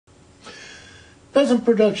Peasant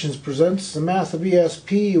Productions presents the math of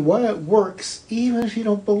ESP, why it works, even if you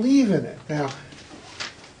don't believe in it. Now,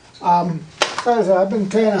 guys, I've been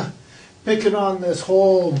kind of picking on this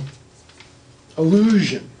whole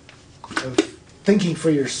illusion of thinking for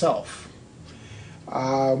yourself.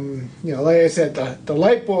 Like I said, the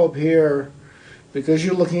light bulb here, because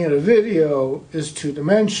you're looking at a video, is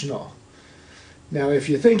two-dimensional. Now, if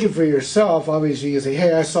you're thinking for yourself, obviously you say,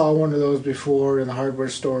 hey, I saw one of those before in the hardware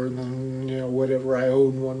store, and then, whatever, I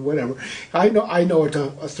own one, whatever. I know it's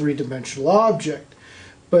a three-dimensional object.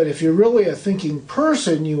 But if you're really a thinking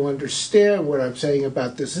person, you understand what I'm saying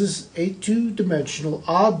about this is a two-dimensional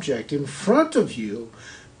object in front of you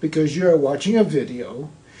because you're watching a video.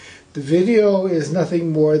 The video is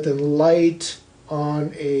nothing more than light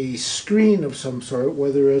on a screen of some sort,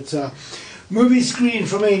 whether it's a movie screen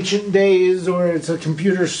from ancient days, or it's a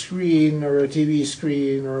computer screen, or a TV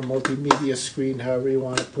screen, or a multimedia screen, however you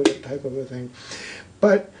want to put it, type of a thing.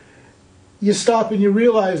 But you stop and you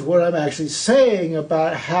realize what I'm actually saying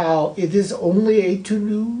about how it is only a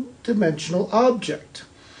two-dimensional object.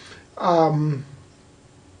 I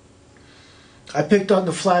picked on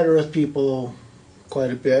the flat earth people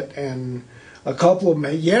quite a bit, and a couple of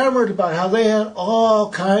them yammered about how they had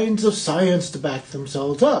all kinds of science to back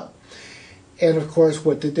themselves up. And of course,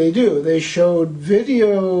 what did they do? They showed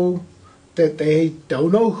video that they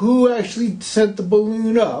don't know who actually sent the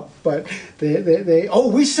balloon up, but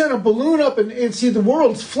we sent a balloon up and see, the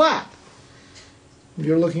world's flat.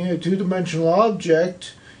 You're looking at a two-dimensional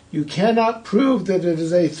object. You cannot prove that it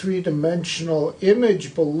is a three-dimensional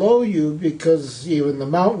image below you because even the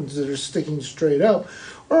mountains that are sticking straight up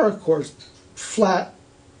are, of course, flat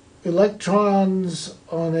electrons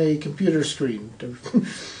on a computer screen.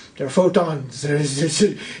 They're photons.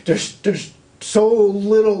 There's so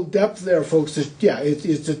little depth there, folks.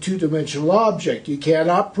 It's a two-dimensional object. You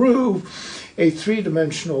cannot prove a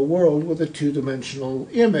three-dimensional world with a two-dimensional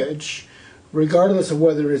image, regardless of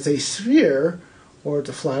whether it's a sphere or it's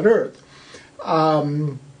a flat Earth.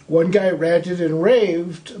 One guy ranted and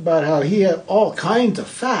raved about how he had all kinds of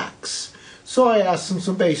facts. So I asked him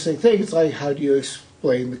some basic things like, how do you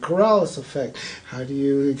explain the Coriolis effect? How do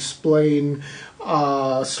you explain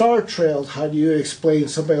star trails? How do you explain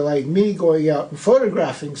somebody like me going out and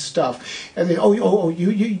photographing stuff? And they,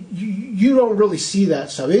 you don't really see that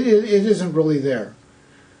stuff. It isn't really there.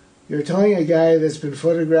 You're telling a guy that's been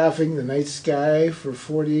photographing the night sky for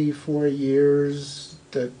 44 years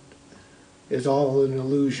that it's all an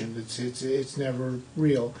illusion. It's never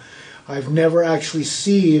real. I've never actually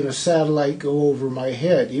seen a satellite go over my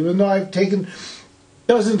head, even though I've taken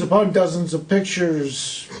dozens upon dozens of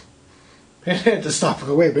pictures. I had to stop and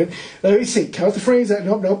go, wait a minute, let me see, count the frames.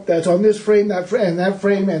 Nope, that's on this frame, that frame, and that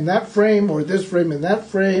frame, and that frame, or this frame and that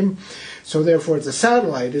frame. So therefore it's a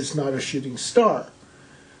satellite, it's not a shooting star.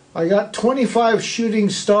 I got 25 shooting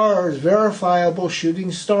stars, verifiable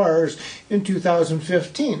shooting stars, in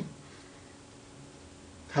 2015.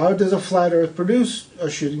 How does a flat Earth produce a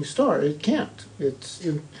shooting star? It can't.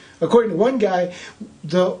 According to one guy,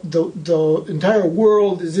 the entire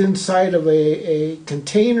world is inside of a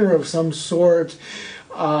container of some sort.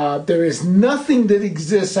 There is nothing that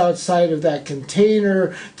exists outside of that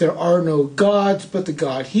container. There are no gods but the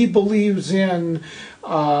God he believes in.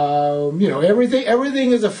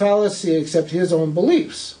 Everything is a fallacy except his own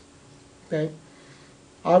beliefs. Okay?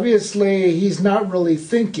 Obviously, he's not really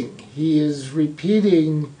thinking. He is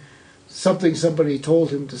repeating something somebody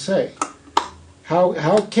told him to say. How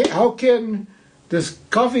can this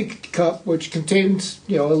coffee cup, which contains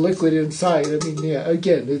a liquid inside? I mean,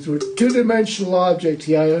 again, it's a two-dimensional object.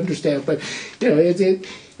 Yeah, I understand, but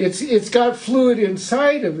it's got fluid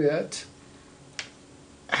inside of it.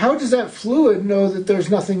 How does that fluid know that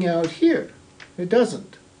there's nothing out here? It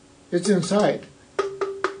doesn't. It's inside.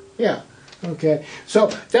 Yeah. Okay. So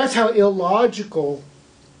that's how illogical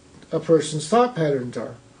a person's thought patterns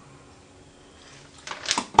are.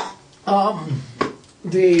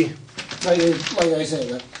 Like I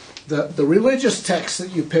say, the religious text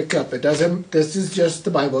that you pick up, this is just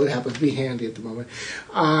the Bible. It happens to be handy at the moment.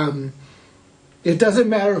 It doesn't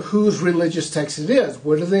matter whose religious text it is.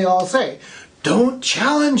 What do they all say? Don't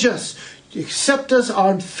challenge us. Accept us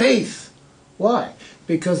on faith. Why?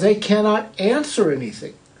 Because they cannot answer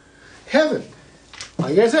anything. Heaven.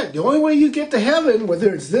 Like I said, the only way you get to heaven,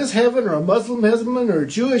 whether it's this heaven or a Muslim heaven or a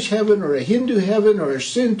Jewish heaven or a Hindu heaven or a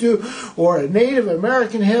Shinto or a Native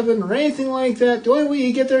American heaven or anything like that, the only way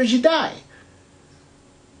you get there is you die.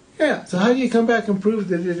 Yeah, so how do you come back and prove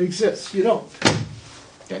that it exists? You don't.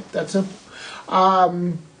 Okay, that's simple.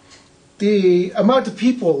 The amount of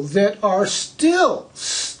people that are still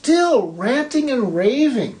ranting and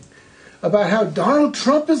raving about how Donald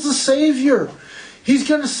Trump is the savior. He's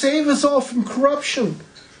going to save us all from corruption.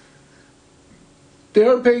 They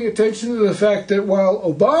aren't paying attention to the fact that while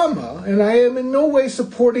Obama, and I am in no way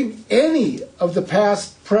supporting any of the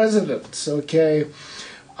past presidents, okay,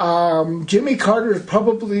 Jimmy Carter is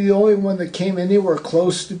probably the only one that came anywhere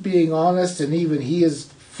close to being honest, and even he is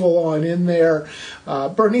full on in there.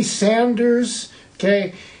 Bernie Sanders,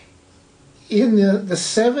 okay, in the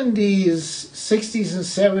 70s, 60s and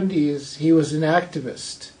 70s, he was an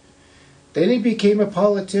activist. Then he became a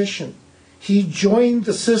politician. He joined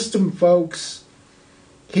the system, folks.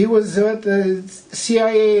 He was what the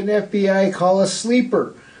CIA and FBI call a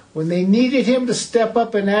sleeper. When they needed him to step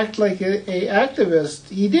up and act like an activist,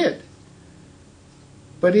 he did.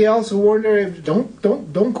 But he also warned everybody, don't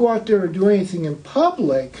go out there and do anything in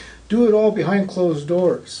public. Do it all behind closed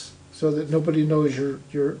doors, so that nobody knows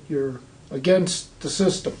you're against the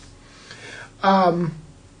system. Donald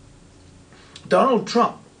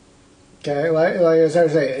Trump, okay, like as I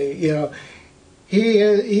say, you know, he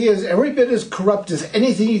is every bit as corrupt as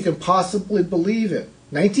anything you can possibly believe in.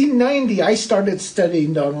 1990, I started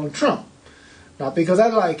studying Donald Trump. Not because I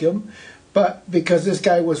like him, but because this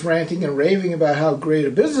guy was ranting and raving about how great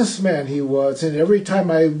a businessman he was. And every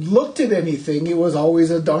time I looked at anything, it was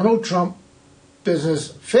always a Donald Trump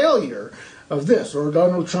business failure of this, or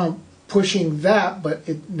Donald Trump pushing that, but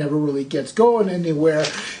it never really gets going anywhere.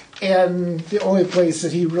 And the only place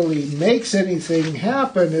that he really makes anything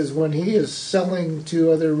happen is when he is selling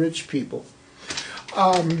to other rich people.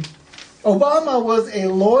 Obama was a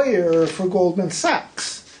lawyer for Goldman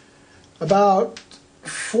Sachs. About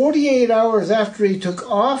 48 hours after he took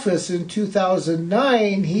office in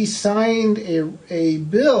 2009, he signed a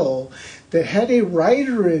bill that had a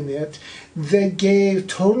rider in it that gave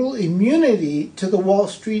total immunity to the Wall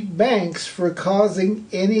Street banks for causing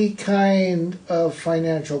any kind of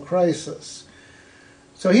financial crisis.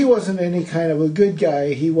 So he wasn't any kind of a good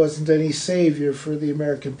guy. He wasn't any savior for the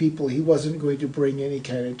American people. He wasn't going to bring any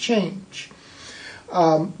kind of change.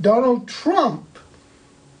 Donald Trump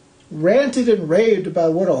ranted and raved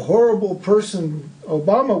about what a horrible person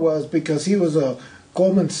Obama was because he was a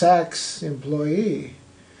Goldman Sachs employee.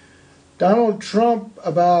 Donald Trump,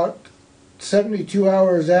 about 72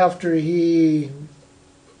 hours after he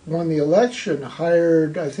won the election,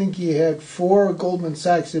 hired, I think he had 4 Goldman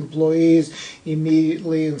Sachs employees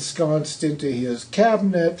immediately ensconced into his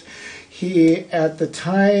cabinet. He, at the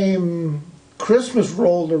time Christmas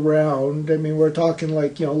rolled around, I mean, we're talking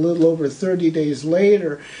like, you know, a little over 30 days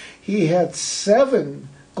later, he had 7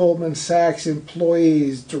 Goldman Sachs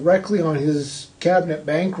employees directly on his cabinet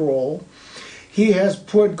bankroll. He has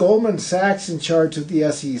put Goldman Sachs in charge of the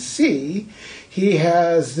SEC. He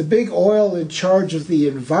has the big oil in charge of the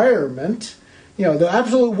environment. You know, the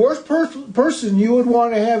absolute worst person you would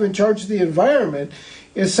want to have in charge of the environment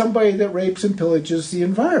is somebody that rapes and pillages the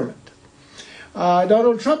environment.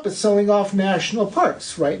 Donald Trump is selling off national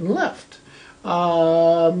parks right and left. You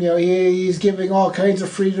know, he's giving all kinds of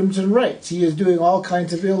freedoms and rights. He is doing all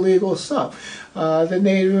kinds of illegal stuff. The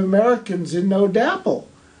Native Americans in No Dapple.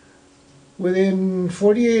 Within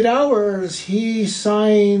 48 hours, he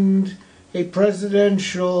signed a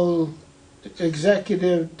presidential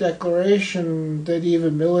executive declaration that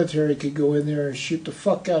even military could go in there and shoot the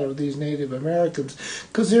fuck out of these Native Americans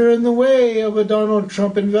because they're in the way of a Donald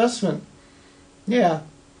Trump investment. Yeah.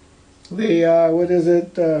 The, what is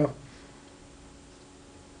it?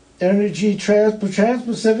 Energy,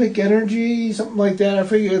 Trans-Pacific Energy, something like that. I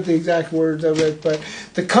forget the exact words of it. But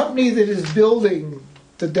the company that is building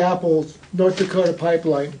the DAPL North Dakota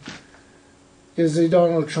pipeline is a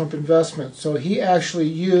Donald Trump investment. So he actually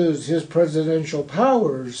used his presidential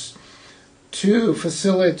powers to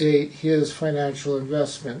facilitate his financial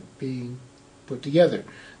investment being put together.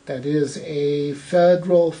 That is a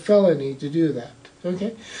federal felony to do that.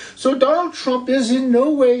 Okay? So Donald Trump is in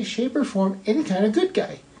no way, shape, or form any kind of good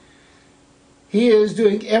guy. He is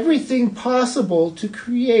doing everything possible to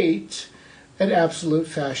create an absolute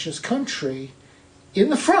fascist country in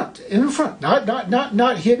the front,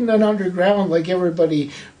 not hidden and underground like everybody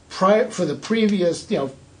for the previous, you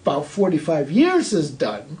know, about 45 years has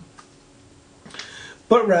done.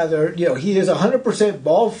 But rather, you know, he is 100%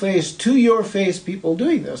 bald-faced, to-your-face people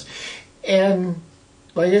doing this. And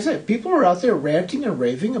like I said, people are out there ranting and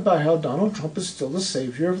raving about how Donald Trump is still the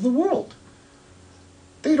savior of the world.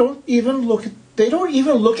 They don't even look at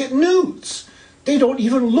news. They don't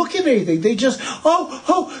even look at anything. They just,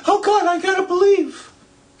 oh God, I gotta believe.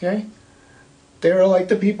 Okay? They're like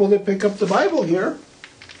the people that pick up the Bible here.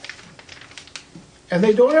 And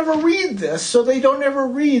they don't ever read this, so they don't ever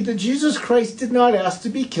read that Jesus Christ did not ask to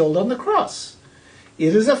be killed on the cross.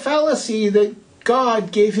 It is a fallacy that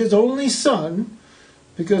God gave his only son,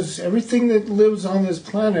 because everything that lives on this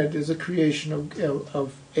planet is a creation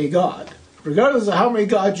of a God. Regardless of how many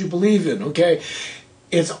gods you believe in, okay?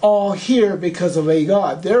 It's all here because of a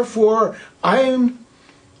God. Therefore, I am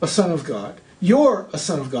a son of God. You're a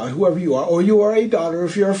son of God, whoever you are. Or you are a daughter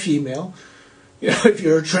if you're a female. You know, if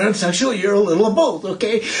you're a transsexual, you're a little of both,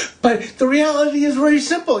 okay? But the reality is very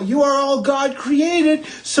simple. You are all God created,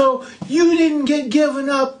 so you didn't get given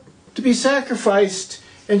up to be sacrificed,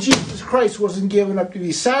 and Jesus Christ wasn't given up to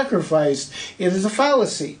be sacrificed. It is a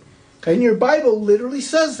fallacy. And your Bible literally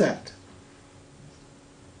says that.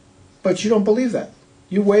 But you don't believe that.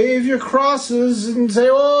 You wave your crosses and say,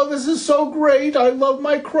 oh, this is so great. I love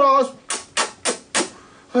my cross.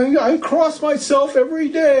 I cross myself every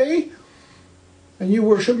day. And you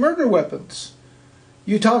worship murder weapons.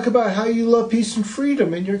 You talk about how you love peace and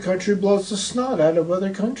freedom, and your country blows the snot out of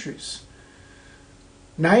other countries.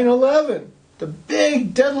 9/11, the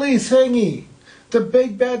big deadly thingy, the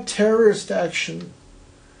big bad terrorist action,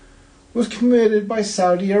 was committed by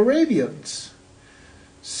Saudi Arabians.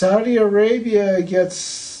 Saudi Arabia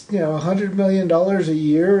gets, $100 million a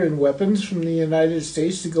year in weapons from the United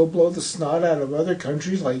States to go blow the snot out of other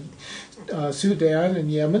countries like Sudan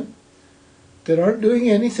and Yemen that aren't doing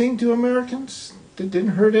anything to Americans, that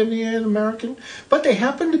didn't hurt any American, but they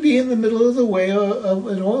happen to be in the middle of the way of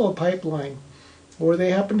an oil pipeline, or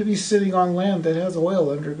they happen to be sitting on land that has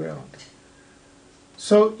oil underground.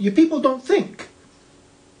 So you people don't think.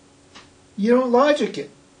 You don't logic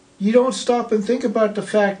it. You don't stop and think about the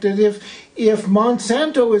fact that if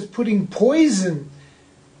Monsanto is putting poison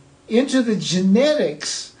into the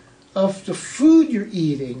genetics of the food you're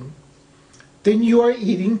eating, then you are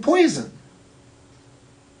eating poison.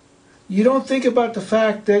 You don't think about the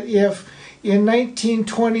fact that if in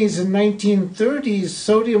 1920s and 1930s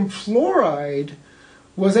sodium fluoride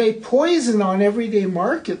was a poison on everyday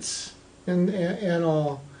markets and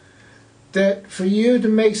all, that for you to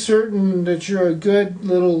make certain that you're a good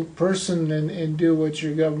little person and do what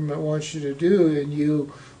your government wants you to do, and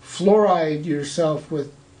you fluoride yourself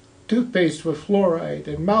with toothpaste with fluoride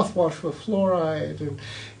and mouthwash with fluoride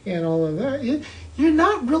and all of that, you're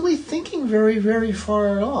not really thinking very, very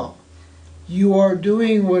far at all. You are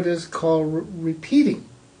doing what is called repeating.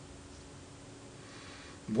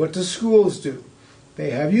 What do schools do? They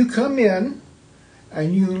have you come in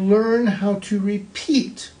and you learn how to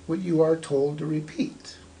repeat what you are told to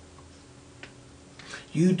repeat.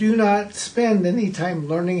 You do not spend any time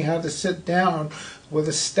learning how to sit down with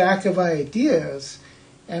a stack of ideas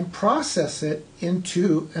and process it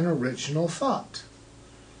into an original thought.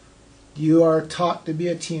 You are taught to be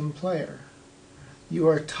a team player. You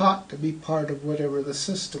are taught to be part of whatever the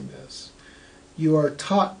system is. You are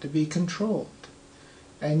taught to be controlled.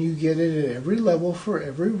 And you get it at every level for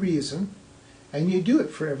every reason, and you do it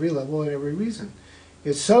for every level and every reason.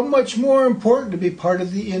 It's so much more important to be part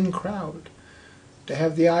of the in crowd, to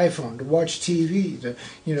have the iPhone, to watch TV.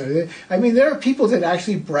 There are people that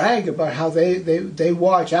actually brag about how they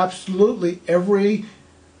watch absolutely every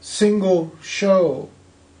single show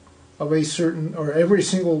of a certain, or every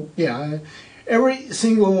single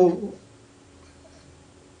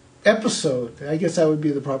episode, I guess that would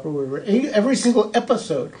be the proper word, every single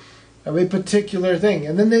episode of a particular thing.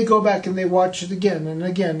 And then they go back and they watch it again and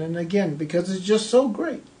again and again because it's just so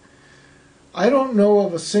great. I don't know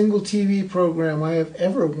of a single TV program I have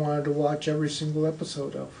ever wanted to watch every single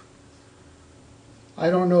episode of. I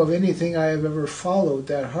don't know of anything I have ever followed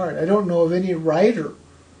that hard. I don't know of any writer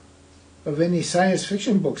of any science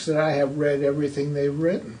fiction books that I have read everything they've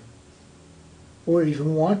written, or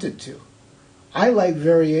even wanted to. I like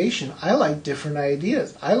variation. I like different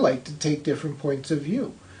ideas. I like to take different points of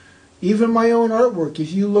view. Even my own artwork,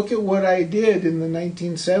 if you look at what I did in the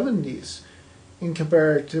 1970s and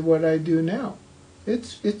compare it to what I do now,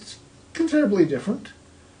 it's considerably different.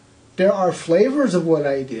 There are flavors of what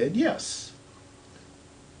I did, yes.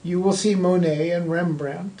 You will see Monet and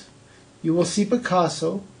Rembrandt. You will see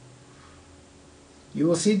Picasso. You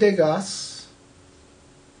will see Degas.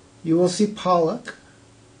 You will see Pollock.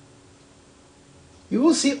 You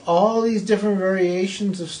will see all these different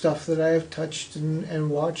variations of stuff that I have touched and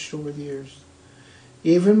watched over the years.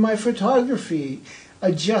 Even my photography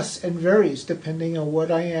adjusts and varies depending on what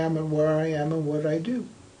I am and where I am and what I do.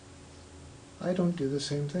 I don't do the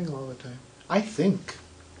same thing all the time. I think.